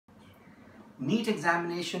NEET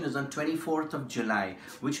examination is on 24th of July,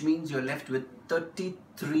 which means you're left with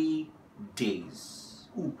 33 days.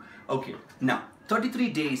 Ooh, okay, now 33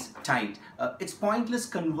 days tight. It's pointless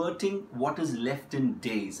converting what is left in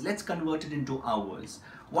days. Let's convert it into hours.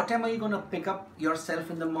 What time are you going to pick up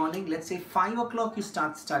yourself in the morning? Let's say 5 o'clock you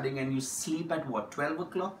start studying and you sleep at what, 12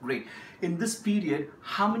 o'clock? Great. In this period,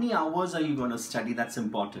 how many hours are you going to study? That's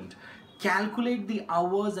important. Calculate the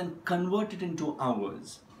hours and convert it into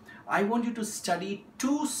hours. I want you to study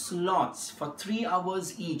 2 slots for 3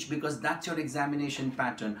 hours each because that's your examination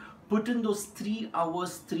pattern. Put in those 3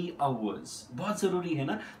 hours, 3 hours. बहुत ज़रूरी है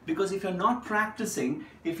ना? Because if you're not practicing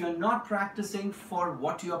for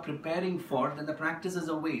what you are preparing for, then the practice is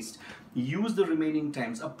a waste. Use the remaining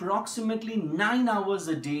times. Approximately 9 hours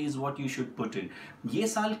a day is what you should put in. ये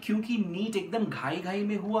साल क्योंकि NEET एकदम घाई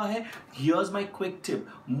में हुआ है, here's my quick tip.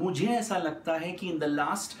 मुझे ऐसा लगता है कि in the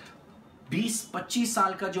last 20-25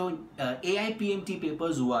 साल का जो AIPMT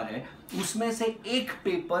पेपर्स हुआ है उसमें से एक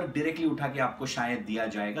पेपर डायरेक्टली उठा के आपको शायद दिया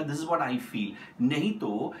जाएगा. This is what I feel. नहीं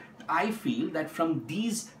तो I feel that from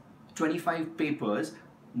these 25 papers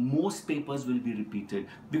most papers will be repeated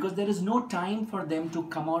because there is no time for them to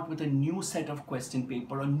come out with a new set of question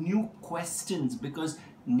paper or new questions because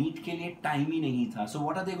NEET के लिए time ही नहीं था. So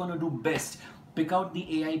what are they going to do best? Pick out the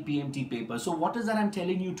AIPMT paper. So what is that I'm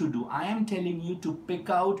telling you to do? I am telling you to pick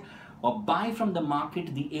out or buy from the market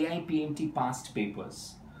the AIPMT past papers.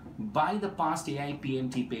 Buy the past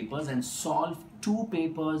AIPMT papers and solve 2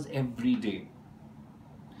 papers every day.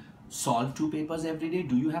 Solve 2 papers every day.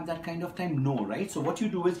 Do you have that kind of time? No, right? So what you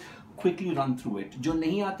do is quickly run through it. जो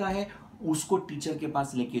नहीं आता है उसको teacher के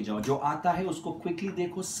पास लेके जाओ. जो आता है उसको quickly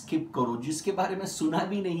देखो, skip करो. जिसके बारे में सुना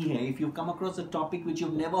भी नहीं है, if you come across a topic which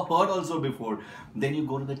you've never heard also before, then you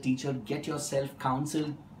go to the teacher, get yourself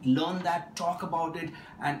counseled, learn that, talk about it,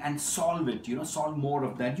 and solve it. You know, solve more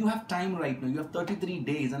of that. You have time right now. You have 33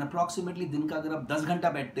 days and approximately दिन का अगर आप 10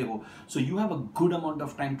 घंटा बैठते हो, so you have a good amount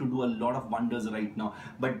of time to do a lot of wonders right now.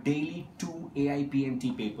 But daily 2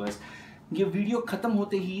 AIPMT papers. ये video खत्म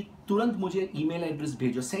होते ही तुरंत मुझे ईमेल एड्रेस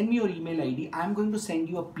भेजो. Send me your email ID. I am going to send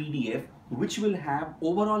you a PDF which will have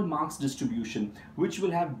overall marks distribution, which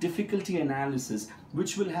will have difficulty analysis,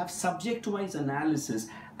 which will have subject wise analysis,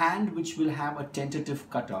 and which will have a tentative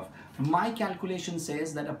cutoff. My calculation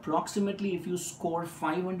says that approximately if you score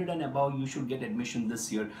 500 and above, you should get admission this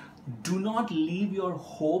year. Do not leave your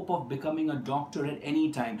hope of becoming a doctor at any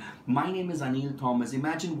time. My name is Anil Thomas.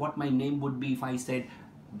 Imagine what my name would be if I said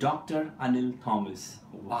Dr. Anil Thomas.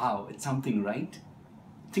 Wow, it's something, right?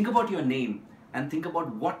 Think about your name and think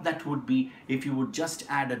about what that would be if you would just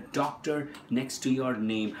add a doctor next to your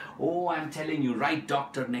name. Oh, I'm telling you, write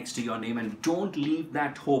doctor next to your name and don't leave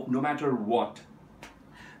that hope no matter what.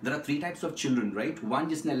 There are 3 types of children, right? One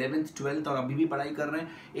जिसने 11th, 12th और अभी भी पढ़ाई कर रहे हैं,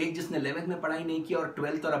 एक जिसने 11th में पढ़ाई नहीं की और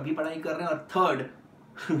 12th और अभी पढ़ाई कर रहे हैं, और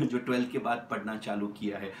third जो 12th के बाद पढ़ना चालू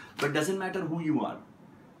किया है. But doesn't matter who you are.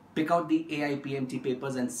 Pick out the AIPMT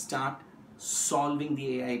papers and start solving the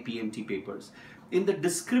AIPMT papers. In the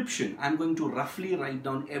description, I'm going to roughly write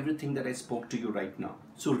down everything that I spoke to you right now.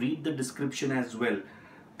 So read the description as well.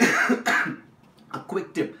 A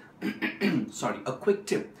quick tip. Sorry, a quick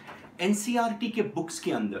tip. NCERT के books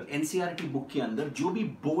के अंदर, NCERT book के अंदर जो भी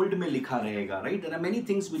bold में लिखा रहेगा, right? There are many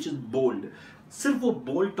things which is bold. सिर्फ वो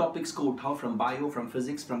bold topics को उठाओ from bio, from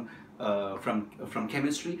physics, from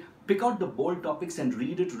chemistry. Pick out the bold topics and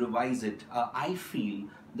read it, revise it. I feel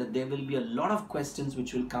that there will be a lot of questions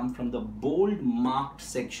which will come from the bold marked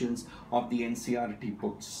sections of the NCERT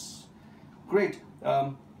books. Great.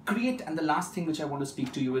 Create, and the last thing which I want to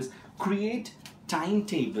speak to you is create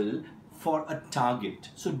timetable for a target.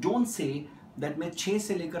 So don't say that मैं 6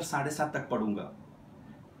 से लेकर 7:30 तक पढ़ूंगा.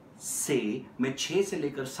 Say मैं 6 से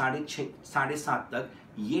लेकर 7:30 तक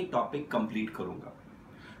ये टॉपिक कंप्लीट करूंगा.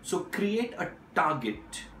 So create a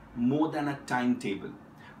target more than a timetable.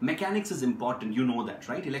 Mechanics is important, you know that,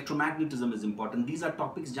 right? Electromagnetism is important. These are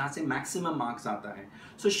topics जहाँ से maximum marks आता है.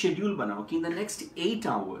 So schedule बनाओ कि in the next 8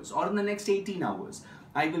 hours or in the next 18 hours,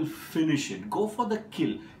 I will finish it. Go for the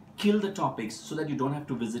kill. Kill the topics so that you don't have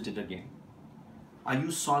to visit it again. Are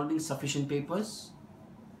you solving sufficient papers?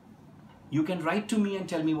 You can write to me and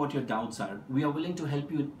tell me what your doubts are. We are willing to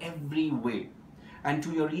help you in every way. And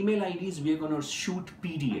to your email IDs, we are going to shoot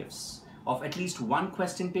PDFs of at least 1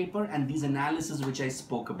 question paper and these analysis which I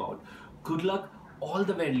spoke about. Good luck, all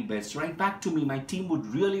the very best. Write back to me. My team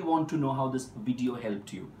would really want to know how this video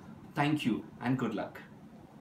helped you. Thank you and good luck.